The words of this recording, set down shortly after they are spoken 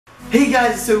Hey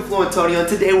guys, it's SoFlo Antonio, and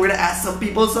today we're gonna ask some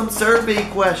people some survey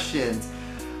questions.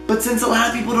 But since a lot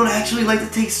of people don't actually like to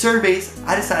take surveys,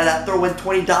 I decided I'd throw in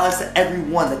 $20 to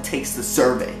everyone that takes the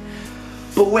survey.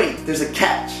 But wait, there's a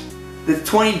catch. The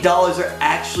 $20 are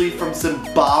actually from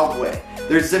Zimbabwe.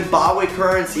 They're Zimbabwe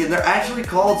currency and they're actually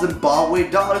called Zimbabwe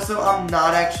dollars, so I'm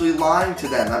not actually lying to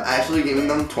them. I'm actually giving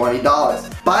them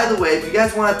 $20. By the way, if you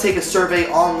guys want to take a survey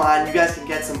online, you guys can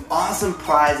get some awesome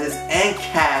prizes and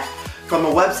cash from a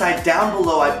website down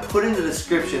below. I put in the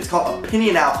description. It's called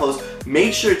Opinion Outpost.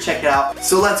 Make sure to check it out.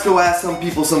 So let's go ask some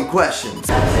people some questions.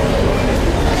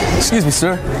 Excuse me,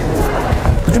 sir.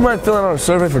 Would you mind filling out a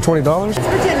survey for $20?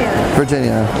 Virginia.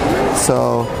 Virginia.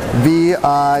 So V-I-G-I-N-A?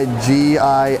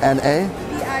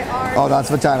 V-I-R. Oh, that's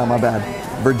vagina, my bad.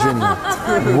 Virginia.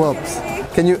 Whoops.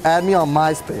 Can you add me on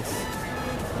MySpace?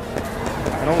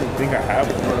 I don't think I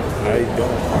have one. I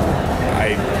don't.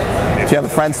 Do you have a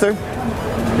Friendster?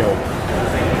 No.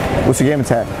 What's your game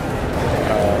tag? I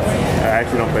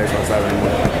actually don't play Xbox Live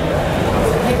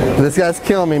anymore. This guy's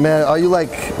killing me, man. Are you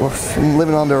like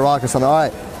living under a rock or something? All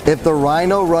right. If the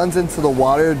rhino runs into the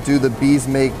water, do the bees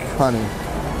make honey?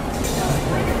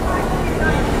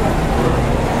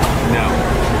 No.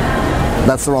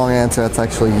 That's the wrong answer. That's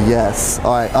actually yes.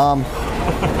 All right.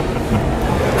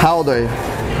 How old are you?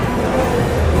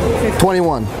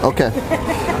 21. Okay.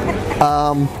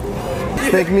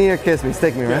 Stick me or kiss me?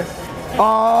 Stick me, right?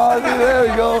 Oh, there we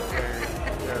go.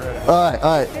 All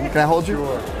right. Can I hold you?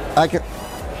 Sure. I can.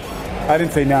 I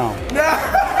didn't say no.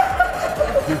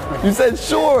 You said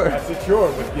sure. I said sure,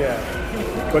 but yeah.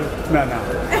 But not now.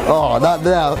 Oh, not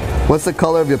now. What's the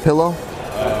color of your pillow?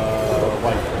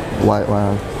 White. White.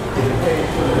 Wow.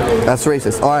 That's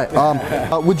racist. All right.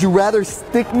 Would you rather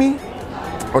stick me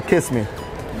or kiss me?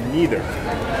 Neither.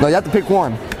 No, you have to pick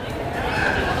one.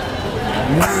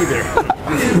 Neither.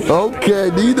 Okay,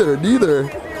 neither.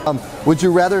 Would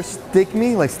you rather stick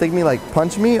me like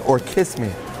punch me, or kiss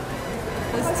me?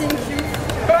 Stink you.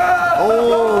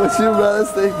 Oh, would you rather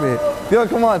stick me? Yo,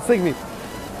 come on, stick me.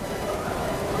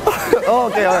 Oh,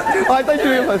 okay, all right. Oh, I thought you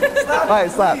were gonna. All right,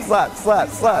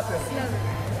 slap.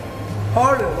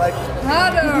 Harder, like.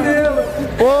 Harder.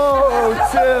 Whoa,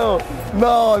 chill.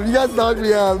 No, you guys knocked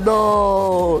me out. No.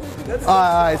 All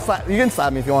right, slap. You can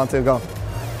slap me if you want to. Go.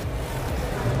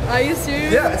 Are you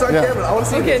serious? Yeah, it's on camera. I want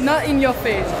to see Okay, this. not in your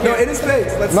face. No, in his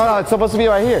face. Let's No, it's supposed to be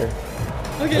right here.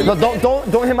 Okay. No,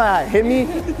 don't hit my eye. Hit me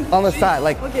on the side,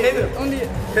 like. Okay. Hit him. Only.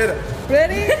 hit him.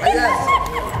 Ready? Yes.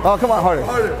 Oh, come on, harder.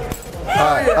 Harder.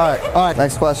 All right.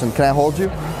 Next question. Can I hold you?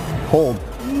 Hold.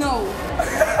 No.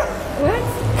 What?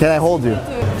 Can I hold you?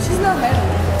 She's not married.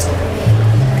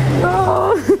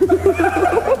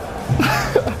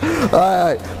 All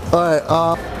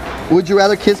right. Would you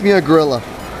rather kiss me or gorilla?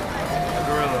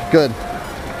 Gorilla. Good.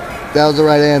 That was the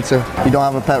right answer. You don't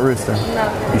have a pet rooster? No.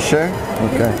 You sure?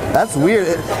 Okay. That's weird.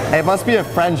 It must be a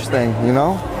French thing, you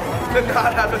know? Did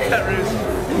not have a pet rooster.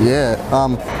 Yeah.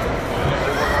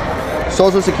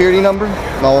 Social security number?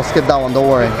 No, we'll skip that one. Don't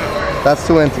worry. That's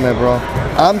too intimate, bro.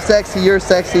 I'm sexy. You're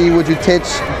sexy. Would you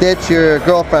ditch your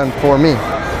girlfriend for me?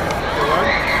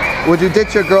 Would you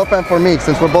ditch your girlfriend for me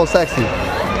since we're both sexy?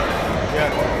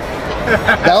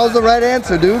 That was the right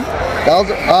answer, dude. That was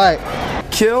all right.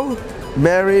 Kill,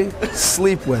 marry,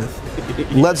 sleep with.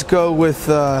 Let's go with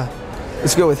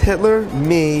Hitler,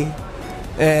 me,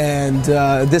 and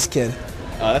this kid.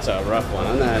 Oh, that's a rough one.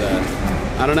 I'm not.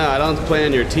 I don't know. I don't play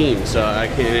on your team, so I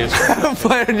can't answer. I'm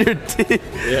playing on your team.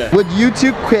 Yeah. Would you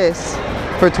two kiss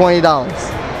for $20? All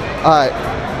right.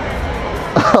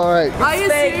 All right. Are you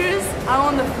serious? I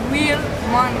want the real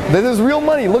money. This is real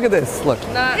money. Look at this. Look.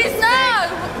 No. It's not.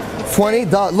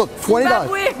 $20. Look, $20.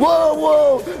 Zimbabwe.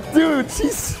 Whoa, dude.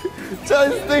 She's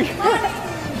trying to think.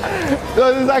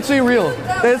 No, this is actually real.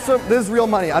 This is real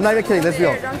money. I'm not even kidding. This is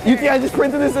real. You think I just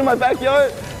printed this in my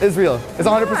backyard? It's real. It's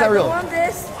 100% real. I want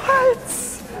this. What?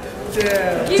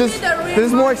 Yeah. Give me the real This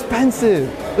is more money. expensive.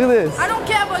 Look at this. I don't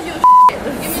care about your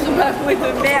Give me Zimbabwe.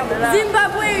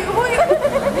 Zimbabwe. Who you?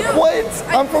 What?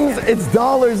 I'm from. It's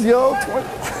dollars, yo.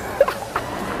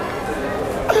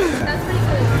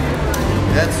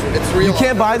 It's real. You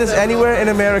can't buy this anywhere in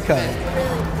America,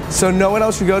 so no one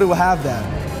else should go to will have that.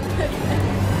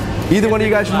 Either one of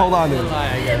you guys should hold on to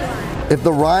it. If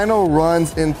the rhino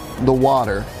runs in the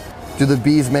water, do the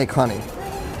bees make honey?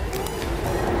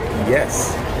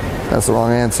 Yes. That's the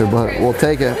wrong answer, but we'll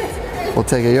take it. We'll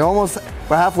take it. We're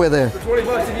halfway there.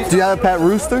 $20 Do you have a pet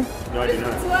rooster? No, I do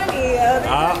not. 20.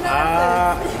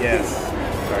 Yes.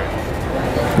 Sorry.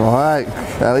 All right.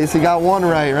 At least you got one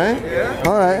right? Yeah.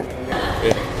 All right.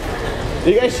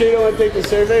 You guys sure you don't want to take the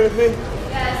survey with me?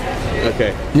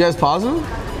 Okay. You guys positive?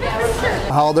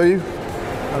 How old are you?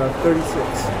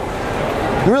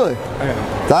 36. Really?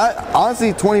 Yeah. That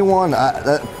honestly, 21.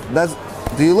 That's.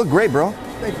 Do you look great, bro?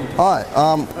 Thank you. All right.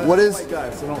 What is? White guy,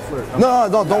 so don't flirt. No,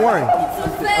 don't worry. It's a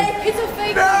fake. It's a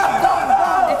fake. Don't.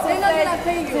 It's not gonna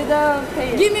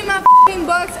pay you. Give me my f***ing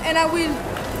box and I will.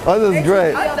 Oh, this is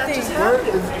great.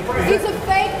 It's a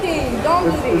fake thing. Don't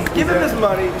do this. Give him his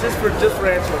money just for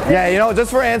answer. Yeah, you know,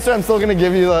 just for answer, I'm still gonna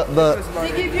give you the.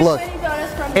 They give you Look, $20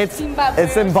 from It's Zimbabwe.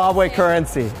 Zimbabwe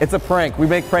currency. It's a prank. We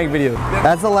make prank videos.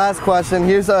 That's the last question.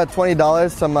 Here's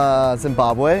 $20 from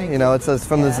Zimbabwe. You know, it says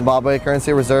from the Zimbabwe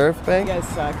Currency Reserve Bank. You guys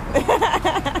suck.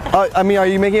 I mean, are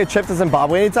you making a trip to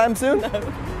Zimbabwe anytime soon? No,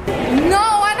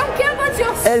 I don't care about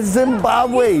your. It's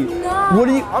Zimbabwe. No. What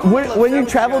do you when you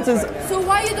travel to? So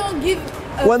why you don't give?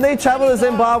 When they travel to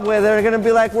Zimbabwe, they're gonna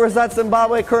be like, "Where's that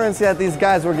Zimbabwe currency that these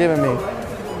guys were giving me?"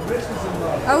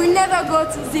 I will never go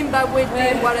to Zimbabwe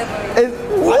doing whatever.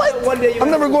 What?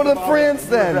 I'm never going to France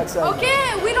then.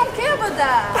 Okay, we don't care about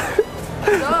that.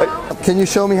 No. Can you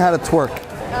show me how to twerk?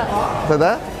 Like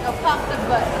that? No, pop the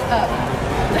butt up.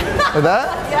 Like that?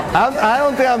 Yeah. I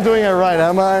don't think I'm doing it right,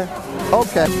 am I?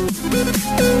 Okay.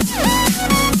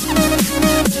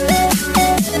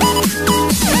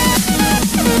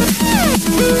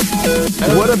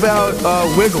 What about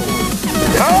wiggle?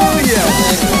 Oh yeah.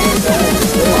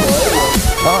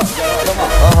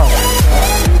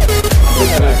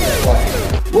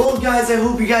 Well guys, I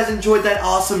hope you guys enjoyed that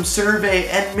awesome survey,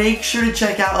 and make sure to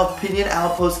check out Opinion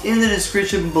Outpost in the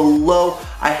description below.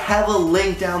 I have a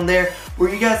link down there where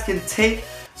you guys can take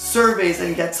surveys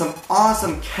and get some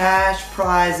awesome cash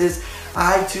prizes,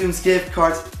 iTunes gift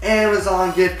cards,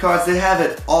 Amazon gift cards. They have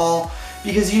it all,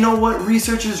 because you know what?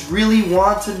 Researchers really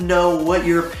want to know what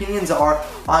your opinions are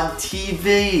on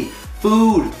TV,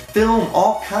 food, film,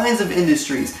 all kinds of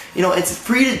industries. You know, it's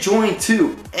free to join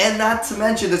too. And not to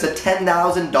mention, there's a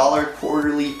 $10,000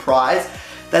 quarterly prize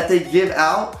that they give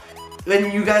out,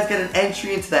 and you guys get an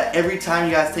entry into that every time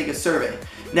you guys take a survey.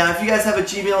 Now, if you guys have a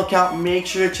Gmail account, make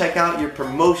sure to check out your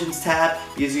promotions tab,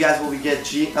 because you guys will get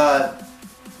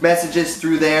messages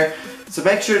through there. So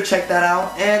make sure to check that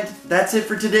out. And that's it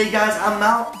for today, guys. I'm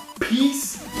out.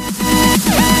 Peace.